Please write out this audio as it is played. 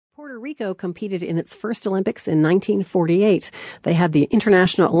Puerto Rico competed in its first Olympics in 1948. They had the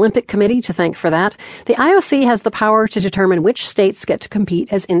International Olympic Committee to thank for that. The IOC has the power to determine which states get to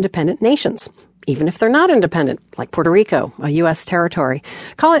compete as independent nations, even if they're not independent, like Puerto Rico, a U.S. territory.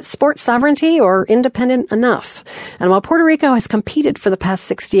 Call it sports sovereignty or independent enough. And while Puerto Rico has competed for the past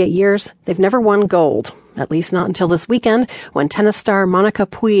 68 years, they've never won gold, at least not until this weekend, when tennis star Monica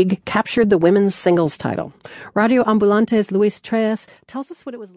Puig captured the women's singles title. Radio Ambulante's Luis Treyes tells us what it was like.